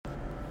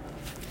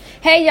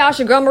Hey y'all, it's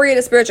your girl Maria,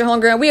 the Spiritual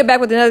Homegirl, and we are back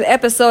with another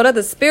episode of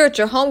the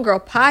Spiritual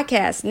Homegirl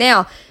podcast.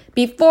 Now,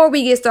 before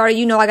we get started,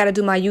 you know I got to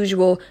do my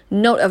usual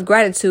note of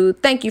gratitude.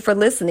 Thank you for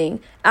listening.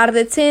 Out of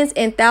the tens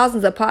and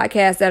thousands of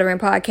podcasts that are in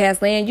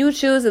podcast land, you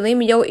choose to leave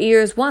me your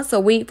ears once a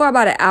week for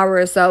about an hour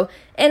or so,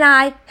 and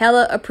I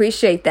hella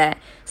appreciate that.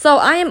 So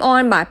I am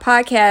on my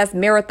podcast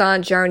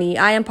marathon journey.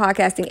 I am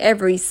podcasting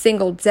every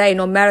single day,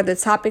 no matter the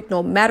topic,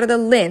 no matter the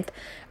length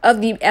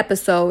of the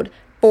episode,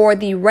 for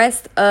the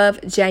rest of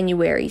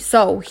January.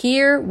 So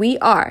here we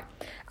are.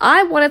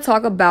 I want to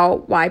talk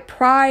about why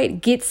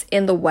pride gets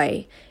in the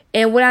way.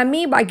 And what I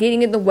mean by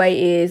getting in the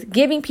way is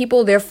giving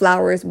people their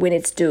flowers when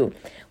it's due.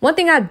 One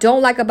thing I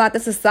don't like about the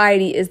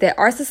society is that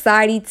our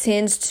society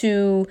tends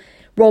to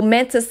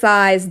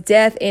romanticize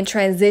death and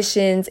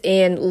transitions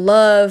and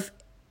love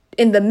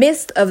in the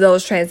midst of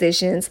those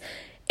transitions.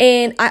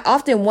 And I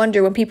often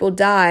wonder when people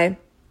die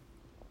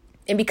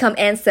and become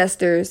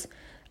ancestors,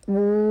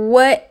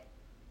 what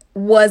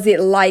was it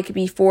like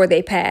before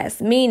they passed?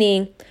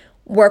 Meaning,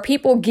 were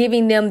people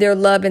giving them their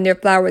love and their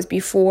flowers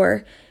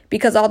before?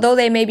 Because although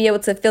they may be able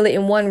to feel it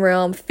in one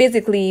realm,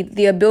 physically,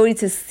 the ability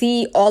to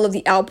see all of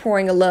the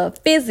outpouring of love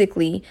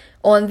physically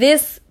on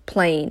this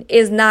plane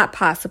is not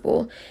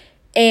possible.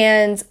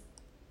 And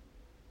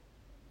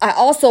I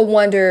also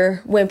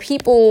wonder when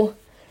people,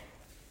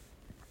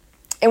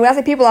 and when I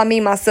say people, I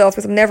mean myself,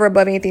 because I'm never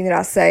above anything that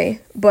I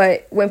say,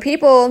 but when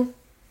people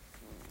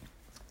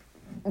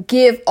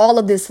give all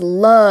of this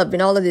love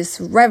and all of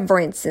this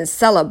reverence and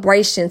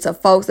celebration to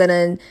folks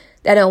that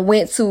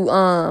went to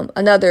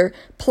another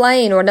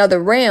plane or another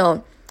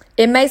realm,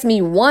 it makes me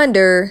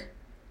wonder,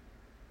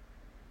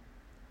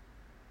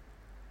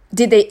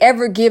 did they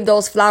ever give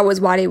those flowers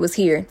while they was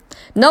here?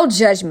 No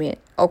judgment,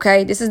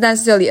 okay? This is not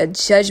necessarily a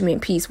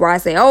judgment piece where I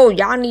say, oh,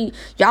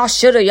 y'all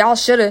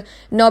shoulda.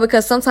 No,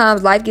 because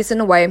sometimes life gets in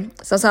the way.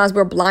 Sometimes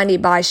we're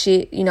blinded by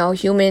shit,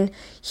 human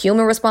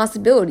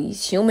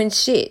responsibilities, human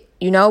shit.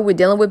 We're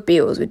dealing with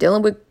bills. We're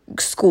dealing with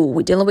school.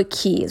 We're dealing with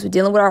kids. We're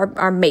dealing with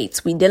our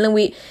mates. We're dealing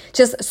with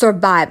just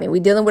surviving.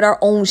 We're dealing with our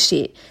own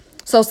shit.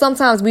 So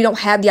sometimes we don't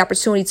have the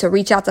opportunity to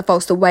reach out to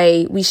folks the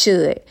way we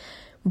should.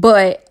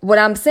 But what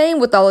I'm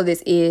saying with all of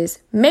this is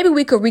maybe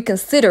we could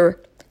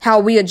reconsider how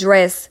we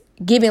address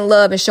giving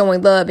love and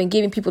showing love and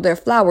giving people their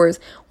flowers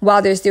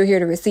while they're still here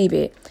to receive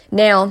it.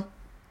 Now,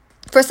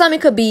 for some,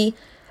 it could be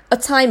a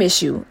time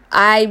issue.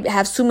 I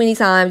have too many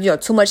times,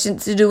 too much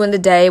to do in the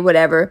day,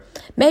 whatever.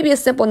 Maybe a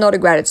simple note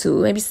of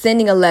gratitude, maybe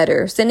sending a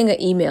letter, sending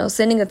an email,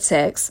 sending a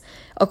text,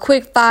 a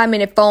quick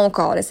 5-minute phone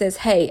call that says,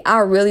 hey, I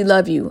really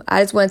love you.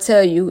 I just want to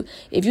tell you,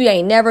 if you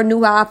ain't never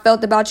knew how I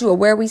felt about you or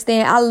where we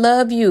stand, I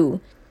love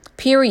you,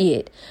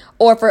 period.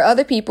 Or for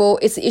other people,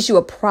 it's an issue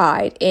of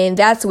pride. And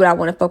that's what I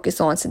want to focus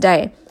on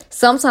today.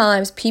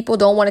 Sometimes people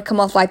don't want to come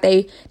off like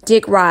they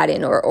dick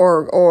riding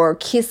or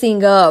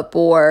kissing up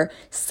or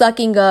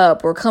sucking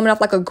up or coming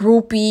off like a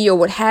groupie or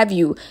what have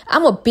you.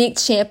 I'm a big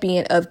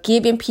champion of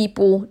giving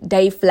people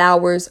their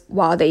flowers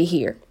while they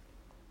here.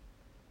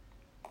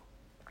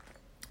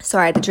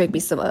 Sorry, I had to drink me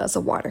some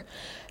water.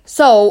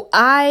 So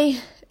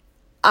I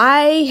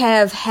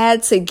have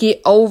had to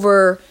get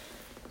over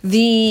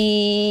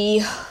the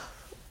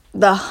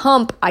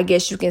hump, I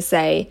guess you can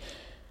say,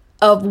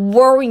 of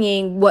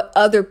worrying what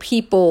other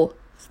people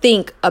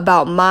think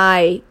about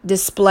my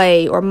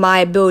display or my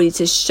ability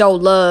to show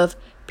love,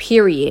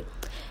 period.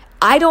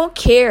 I don't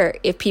care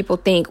if people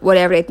think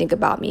whatever they think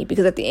about me,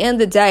 because at the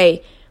end of the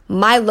day,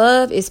 my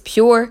love is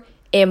pure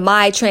and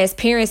my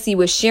transparency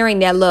with sharing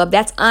that love,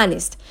 that's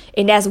honest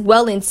and that's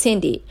well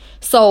intended.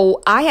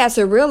 So I had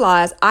to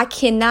realize I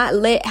cannot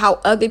let how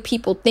other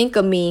people think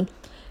of me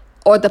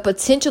or the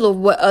potential of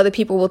what other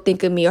people will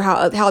think of me or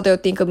how they'll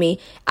think of me.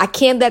 I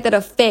can't let that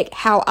affect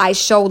how I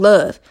show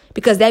love,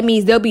 because that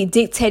means they'll be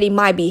dictating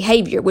my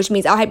behavior, which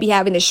means I'll be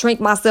having to shrink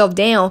myself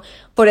down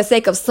for the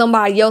sake of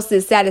somebody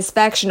else's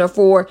satisfaction or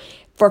for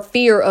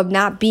fear of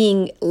not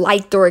being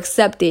liked or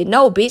accepted.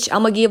 No, bitch,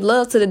 I'm going to give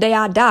love to the day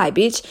I die,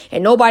 bitch.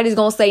 And nobody's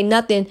going to say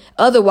nothing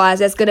otherwise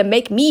that's going to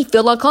make me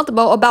feel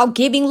uncomfortable about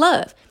giving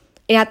love.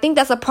 And I think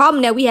that's a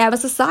problem that we have in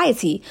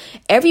society.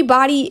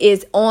 Everybody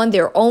is on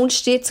their own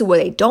shit to where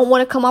they don't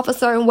want to come off a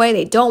certain way.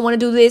 They don't want to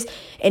do this.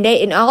 And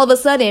all of a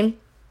sudden,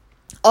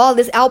 all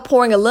this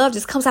outpouring of love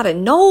just comes out of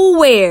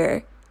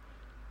nowhere.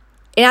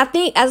 And I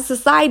think as a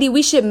society,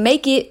 we should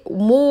make it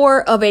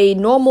more of a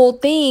normal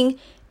thing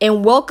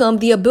and welcome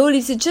the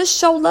ability to just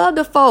show love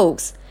to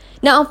folks.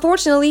 Now,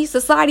 unfortunately,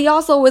 society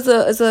also is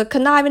a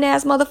conniving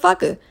ass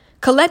motherfucker.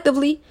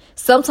 Collectively,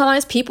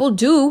 sometimes people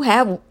do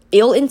have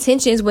ill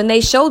intentions when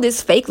they show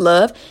this fake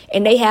love,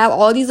 and they have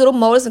all these little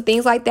motives and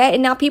things like that.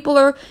 And now people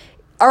are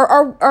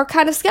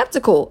kind of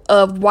skeptical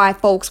of why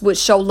folks would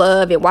show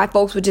love and why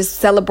folks would just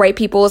celebrate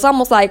people. It's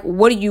almost like,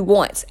 what do you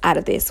want out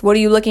of this? What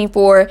are you looking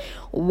for?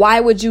 Why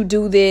would you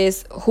do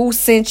this? Who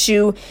sent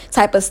you?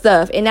 Type of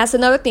stuff. And that's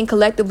another thing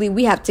collectively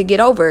we have to get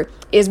over,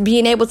 is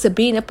being able to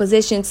be in a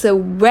position to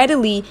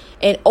readily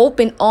and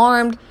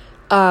open-armed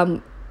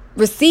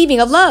receiving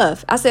of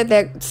love. I said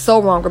that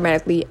so wrong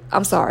grammatically.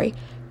 I'm sorry.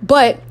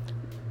 But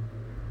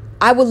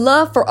I would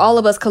love for all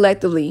of us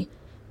collectively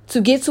to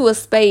get to a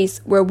space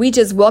where we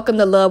just welcome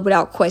the love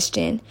without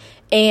question.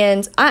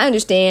 And I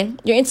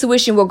understand your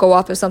intuition will go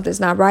off if something's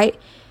not right.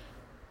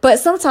 But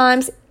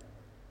sometimes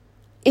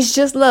it's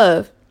just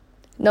love.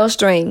 No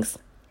strings.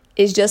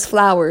 It's just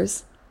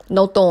flowers.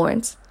 No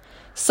thorns.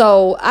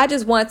 So I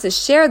just wanted to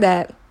share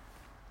that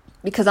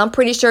because I'm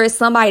pretty sure it's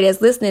somebody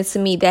that's listening to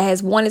me that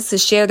has wanted to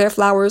share their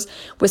flowers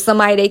with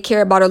somebody they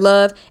care about or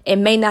love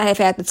and may not have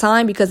had the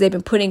time because they've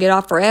been putting it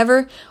off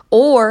forever,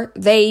 or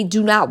they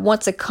do not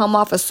want to come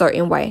off a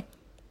certain way.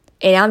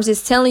 And I'm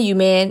just telling you,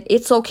 man,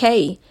 it's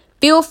okay.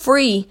 Feel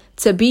free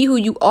to be who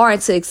you are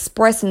and to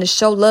express and to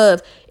show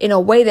love in a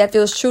way that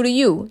feels true to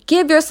you.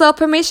 Give yourself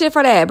permission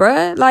for that,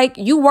 bruh. Like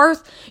you're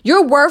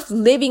worth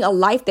living a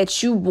life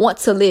that you want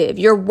to live.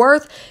 You're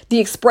worth the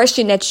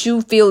expression that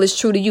you feel is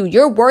true to you.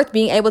 You're worth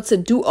being able to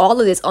do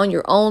all of this on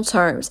your own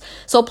terms.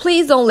 So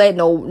please don't let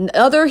no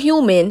other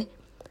human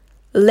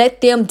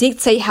let them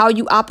dictate how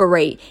you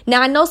operate.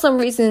 Now, I know some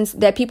reasons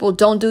that people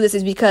don't do this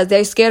is because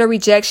they're scared of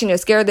rejection. They're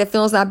scared of their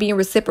feelings not being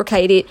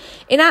reciprocated.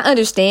 And I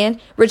understand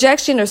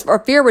rejection or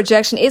fear of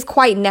rejection is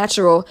quite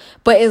natural.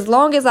 But as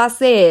long as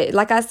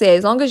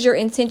as long as your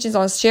intentions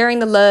on sharing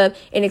the love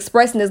and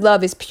expressing this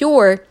love is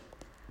pure,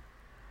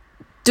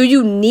 do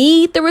you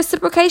need the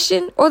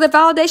reciprocation or the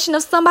validation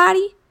of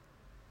somebody?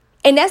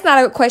 And that's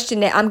not a question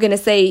that I'm going to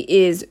say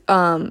is,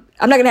 I'm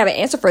not going to have an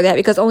answer for that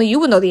because only you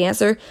will know the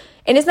answer.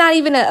 And it's not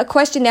even a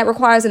question that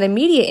requires an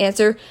immediate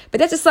answer, but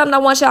that's just something I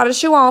want y'all to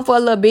chew on for a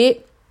little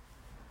bit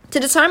to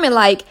determine,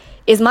 like,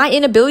 is my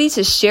inability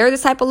to share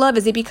this type of love,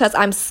 is it because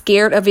I'm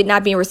scared of it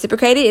not being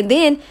reciprocated? And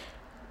then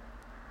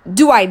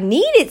do I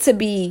need it to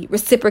be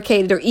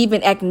reciprocated or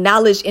even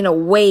acknowledged in a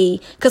way?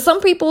 Because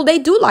some people, they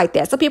do like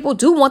that. Some people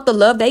do want the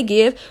love they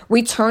give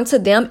returned to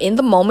them in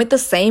the moment the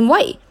same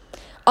way.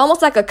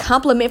 Almost like a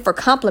compliment for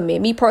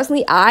compliment. Me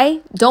personally,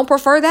 I don't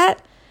prefer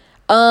that.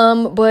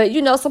 But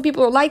some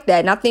people are like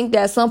that. And I think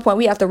that at some point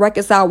we have to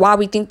reconcile why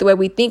we think the way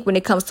we think when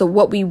it comes to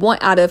what we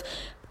want out of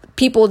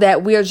people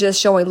that we're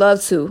just showing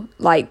love to.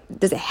 Like,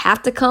 does it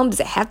have to come? Does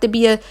it have to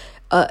be a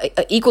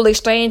equal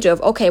exchange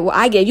of, okay, well,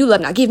 I gave you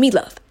love, now give me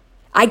love.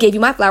 I gave you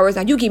my flowers,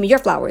 now you give me your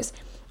flowers.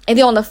 And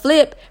then on the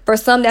flip, for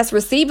some that's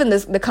receiving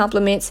the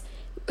compliments,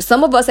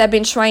 some of us have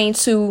been trained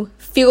to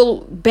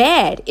feel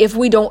bad if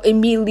we don't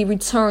immediately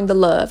return the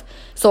love.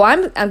 So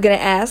I'm going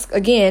to ask,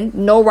 again,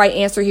 no right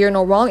answer here,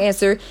 no wrong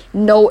answer,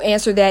 no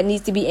answer that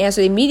needs to be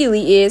answered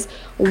immediately is,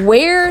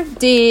 where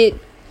did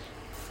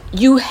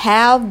you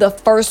have the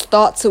first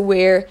thought to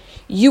where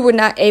you were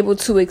not able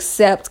to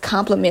accept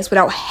compliments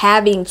without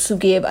having to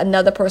give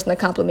another person a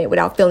compliment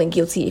without feeling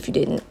guilty if you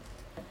didn't?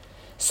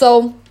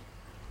 So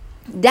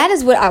that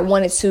is what I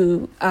wanted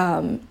to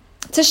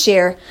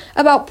share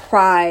about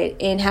pride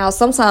and how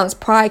sometimes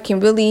pride can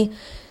really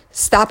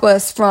stop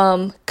us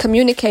from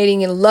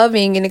communicating and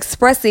loving and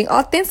expressing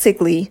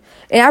authentically.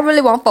 And I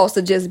really want folks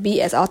to just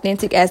be as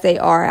authentic as they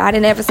are. I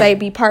didn't ever say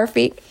be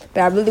perfect,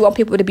 but I really want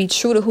people to be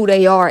true to who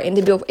they are and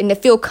to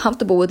feel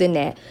comfortable within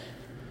that.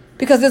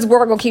 Because this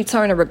world gonna keep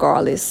turning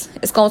regardless.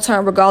 It's gonna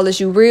turn regardless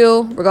you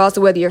real, regardless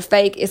of whether you're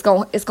fake. It's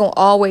gonna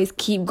always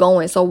keep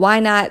going. So why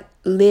not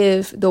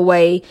live the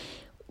way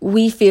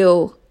we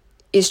feel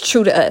is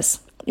true to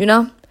us?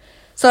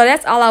 So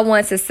that's all I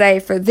wanted to say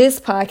for this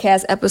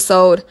podcast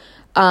episode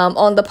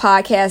on the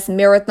podcast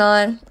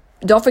marathon.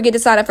 Don't forget to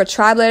sign up for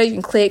Tribe Letter. You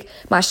can click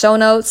my show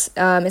notes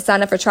and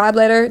sign up for Tribe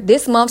Letter.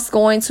 This month's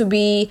going to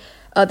be,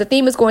 the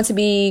theme is going to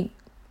be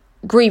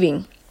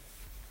grieving.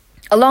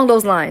 Along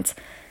those lines.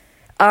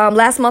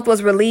 Last month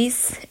was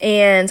release,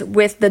 and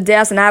with the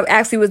deaths, and I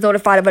actually was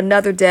notified of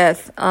another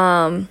death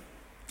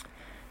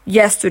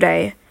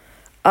yesterday.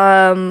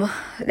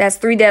 That's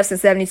 3 deaths in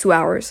 72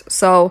 hours.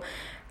 So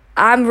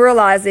I'm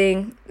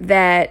realizing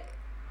that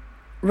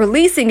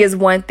releasing is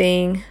one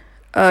thing,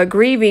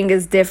 grieving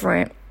is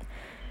different.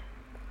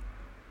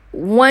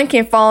 One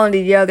can fall into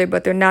the other,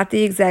 but they're not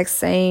the exact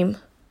same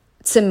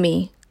to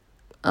me.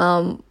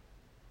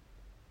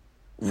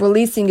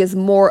 Releasing is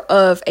more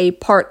of a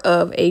part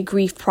of a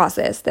grief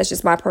process. That's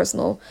just my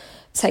personal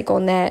take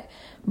on that.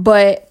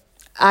 But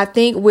I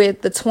think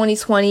with the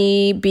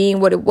 2020 being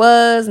what it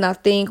was, and I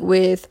think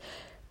with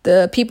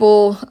the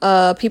people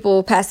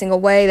passing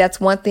away,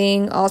 that's one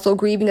thing. Also,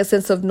 grieving a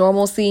sense of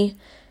normalcy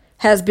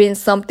has been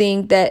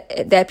something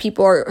that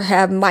people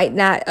might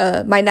not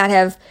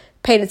have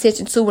paid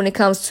attention to when it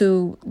comes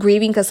to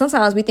grieving. Because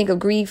sometimes we think of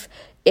grief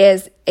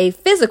as a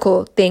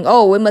physical thing.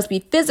 Oh, it must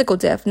be physical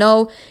death.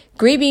 No,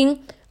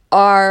 grieving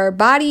our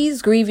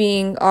bodies,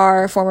 grieving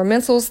our former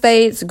mental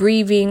states,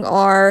 grieving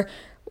our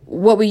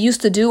what we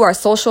used to do, our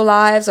social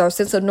lives, our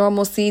sense of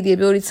normalcy, the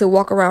ability to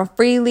walk around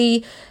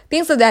freely,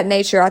 things of that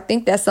nature. I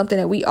think that's something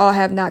that we all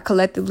have not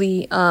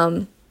collectively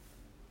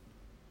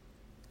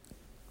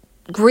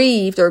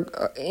grieved,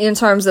 or in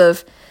terms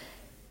of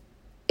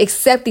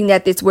accepting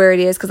that it's where it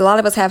is, because a lot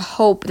of us have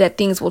hope that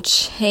things will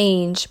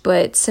change.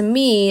 But to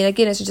me, and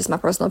again, it's just my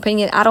personal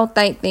opinion, I don't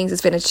think things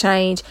is going to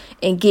change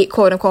and get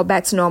quote unquote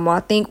back to normal. I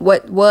think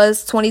what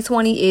was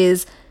 2020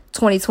 is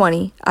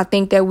 2020. I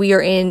think that we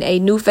are in a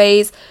new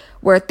phase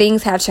where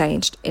things have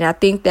changed. And I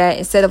think that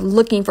instead of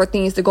looking for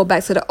things to go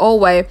back to the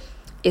old way,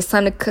 it's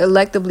time to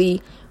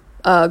collectively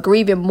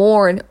grieve and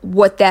mourn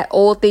what that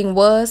old thing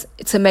was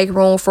to make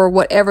room for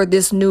whatever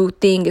this new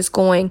thing is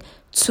going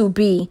to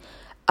be.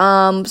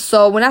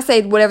 So when I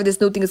say whatever this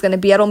new thing is going to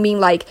be, I don't mean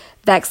like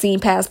vaccine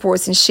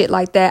passports and shit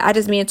like that. I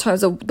just mean in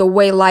terms of the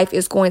way life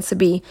is going to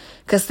be,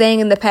 because staying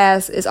in the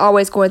past is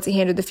always going to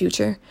hinder the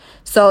future.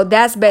 So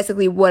that's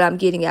basically what I'm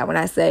getting at when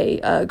I say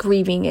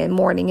grieving and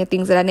mourning and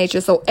things of that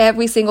nature. So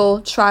every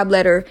single tribe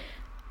letter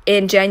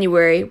in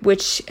January,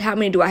 which how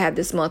many do I have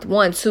this month?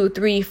 1, 2,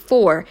 3,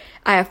 4.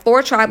 I have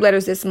 4 tribe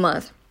letters this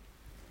month.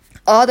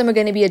 All of them are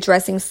going to be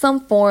addressing some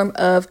form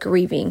of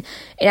grieving.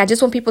 And I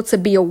just want people to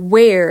be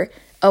aware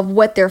of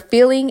what they're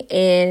feeling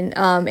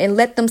and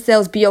let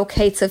themselves be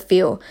okay to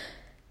feel.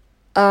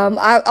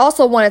 I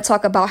also want to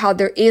talk about how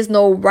there is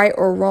no right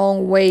or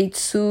wrong way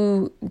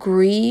to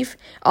grieve,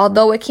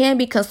 although it can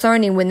be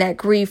concerning when that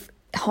grief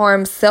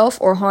harms self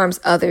or harms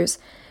others.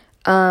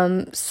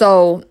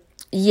 So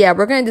yeah,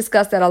 we're going to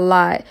discuss that a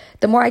lot.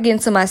 The more I get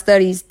into my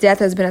studies, death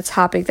has been a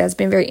topic that's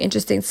been very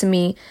interesting to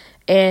me,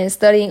 and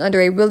studying under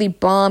a really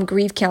bomb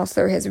grief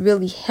counselor has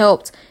really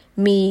helped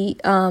me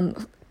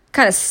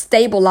kind of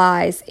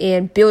stabilize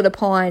and build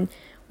upon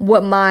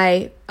what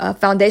my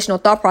foundational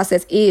thought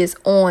process is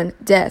on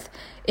death.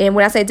 And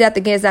when I say death,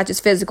 again, it's not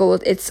just physical,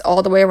 it's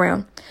all the way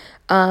around.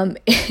 And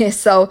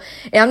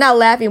I'm not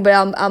laughing, but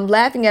I'm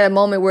laughing at a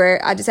moment where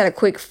I just had a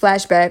quick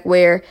flashback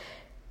where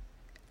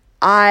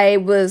I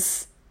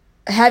was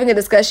having a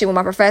discussion with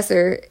my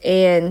professor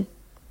and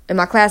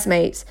my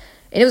classmates,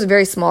 and it was a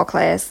very small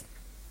class.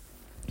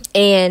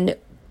 And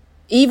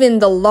even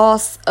the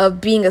loss of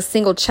being a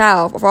single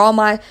child, for all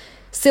my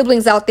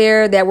siblings out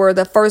there that were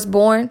the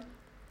firstborn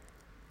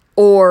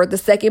or the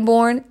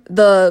secondborn,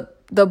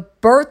 the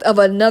birth of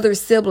another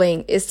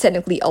sibling is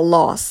technically a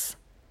loss,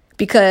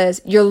 because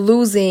you're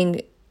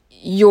losing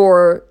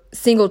your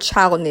single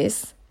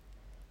childness.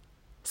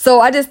 So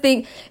I just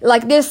think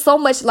like there's so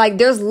much, like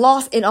there's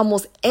loss in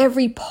almost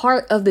every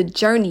part of the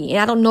journey. And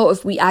I don't know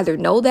if we either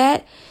know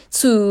that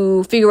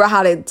to figure out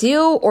how to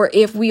deal, or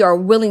if we are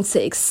willing to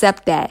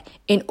accept that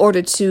in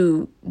order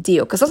to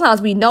deal. Because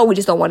sometimes we know, we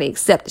just don't want to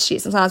accept the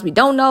shit. Sometimes we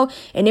don't know,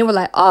 and then we're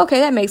like, oh, okay,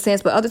 that makes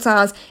sense. But other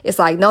times it's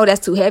like, no,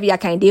 that's too heavy, I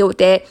can't deal with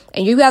that.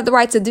 And you have the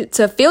right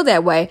to feel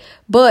that way.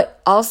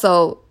 But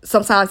also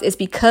sometimes it's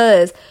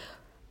because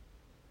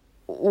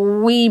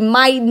we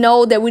might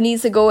know that we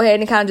need to go ahead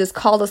and kind of just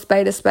call a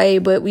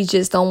spade, but we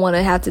just don't want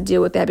to have to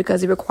deal with that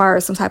because it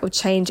requires some type of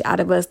change out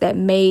of us that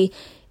may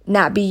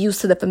not be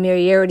used to the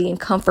familiarity and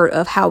comfort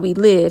of how we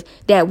live,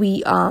 that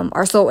we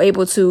are so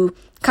able to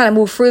kind of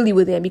move freely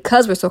within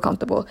because we're so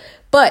comfortable.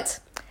 But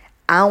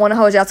I don't want to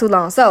hold y'all too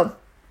long. So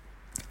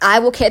I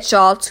will catch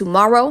y'all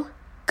tomorrow,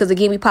 because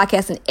again, we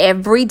podcasting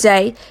every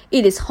day.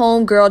 It is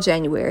Homegirl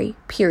January,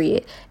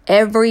 period.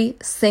 Every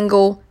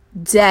single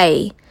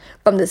day.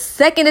 From the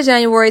 2nd of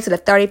January to the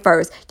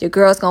 31st, your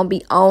girl's going to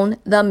be on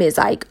the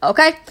Mizike,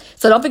 okay?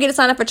 So don't forget to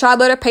sign up for Tribe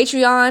Letter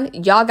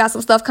Patreon. Y'all got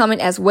some stuff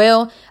coming as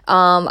well.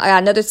 I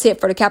got another tip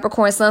for the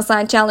Capricorn Sun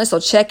Sign Challenge,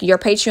 so check your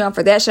Patreon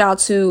for that. Shout out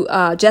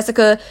to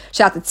Jessica.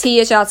 Shout out to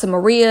Tia. Shout out to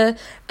Maria.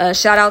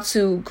 Shout out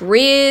to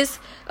Grizz,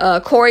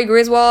 Corey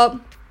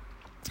Griswold.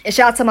 And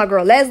shout out to my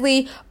girl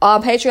Leslie.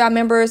 Patreon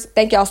members,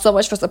 thank y'all so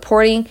much for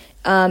supporting.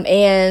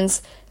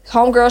 And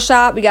Homegirl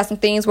Shop, we got some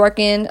things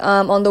working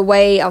on the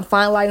way. I'm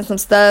finalizing some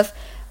stuff.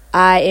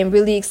 I am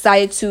really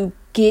excited to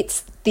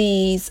get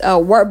these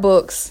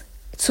workbooks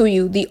to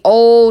you. The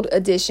old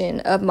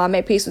edition of my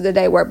Make Peace with the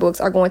Day workbooks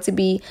are going to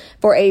be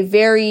for a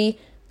very,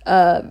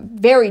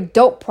 very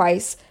dope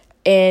price.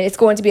 And it's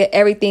going to be an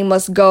Everything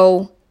Must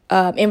Go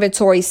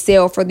inventory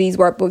sale for these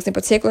workbooks in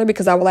particular,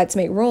 because I would like to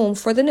make room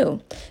for the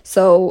new.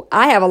 So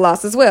I have a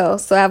loss as well.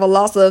 So I have a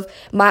loss of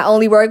my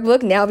only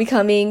workbook now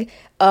becoming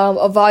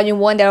a volume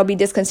 1 that'll be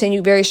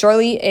discontinued very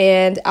shortly,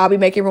 and I'll be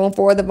making room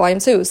for the volume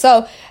 2.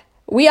 So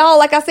we all,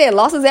 like I said,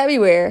 losses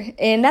everywhere,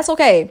 and that's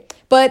okay.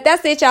 But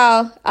that's it,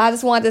 y'all. I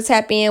just wanted to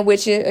tap in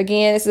with you.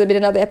 Again, this has been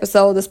another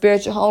episode of the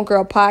Spiritual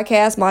Homegirl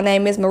Podcast. My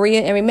name is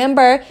Maria, and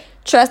remember,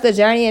 trust the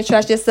journey and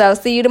trust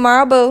yourself. See you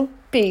tomorrow, boo.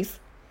 Peace.